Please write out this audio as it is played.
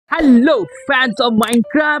Hello fans of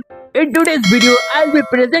Minecraft. In today's video, I'll be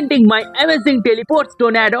presenting my amazing teleport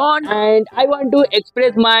stone add-on, and I want to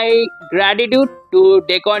express my gratitude to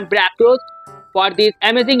Decon Bracros for this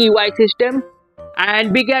amazing UI system.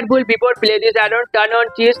 And be careful before play this add-on, turn on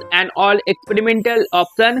cheats and all experimental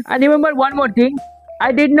option. And remember one more thing,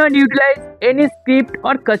 I did not utilize any script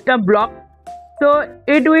or custom block, so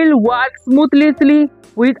it will work smoothly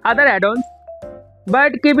with other add-ons.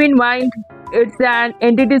 But keep in mind, it's an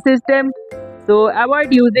entity system, so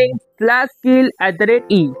avoid using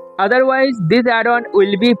 /kill@e. Otherwise, this add-on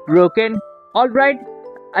will be broken. Alright,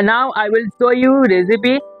 now I will show you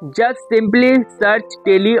recipe. Just simply search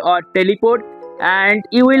tele or teleport and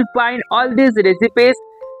you will find all these recipes.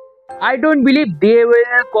 I don't believe they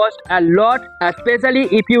will cost a lot, especially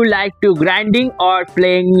if you like to grinding or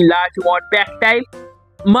playing large mod pack type.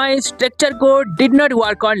 My structure code did not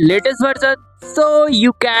work on latest version, so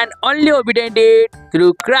you can only obtain it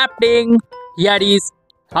through crafting. Here is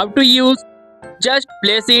how to use. Just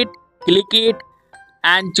place it, click it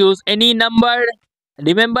and choose any number.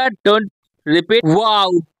 Remember, don't repeat.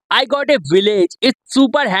 Wow, I got a village. It's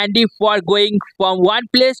super handy for going from one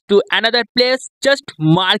place to another place. Just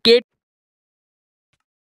mark it.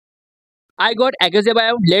 I got aggressive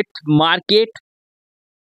biome. Let's mark it.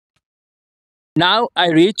 Now I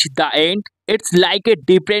reach the end. It's like a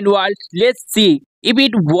different world. Let's see if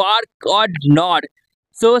it works or not.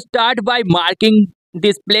 So start by marking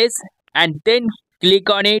this place and then click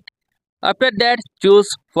on it. After that, choose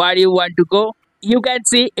where you want to go. You can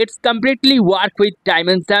see it's completely work with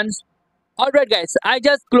dimensions. Alright guys, I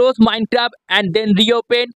just close Minecraft and then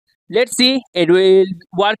reopen. Let's see it will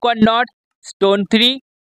work or not. Stone 3.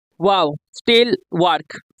 Wow, still work.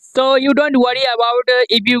 So you don't worry about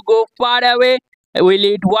if you go far away, will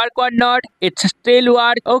it work or not? It's still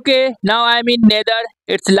work. Okay, now I'm in Nether.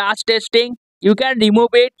 It's last testing. You can remove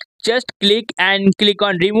it. Just click and click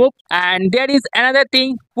on remove. And there is another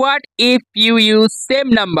thing. What if you use same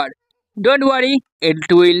number? Don't worry, it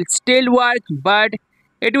will still work, but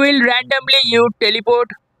it will randomly you teleport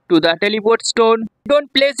to the teleport stone.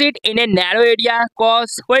 Don't place it in a narrow area,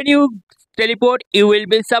 cause when you teleport you will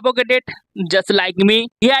be suffocated just like me.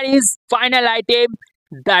 Here is final item,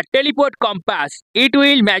 the teleport compass. It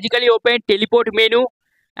will magically open teleport menu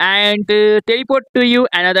and teleport to you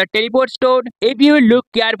another teleport stone. If you look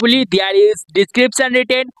carefully, there is description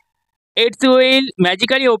written. It will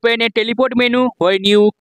magically open a teleport menu when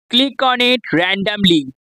you click on it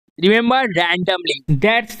randomly. Remember, randomly.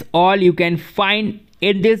 That's all you can find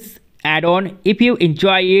in this add-on. If you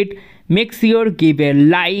enjoy it, make sure give a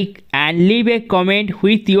like and leave a comment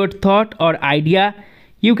with your thought or idea.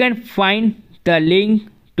 You can find the link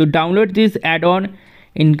to download this add-on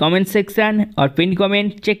in comment section or pin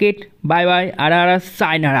comment. Check it. Bye bye. Ara ara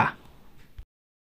sayonara.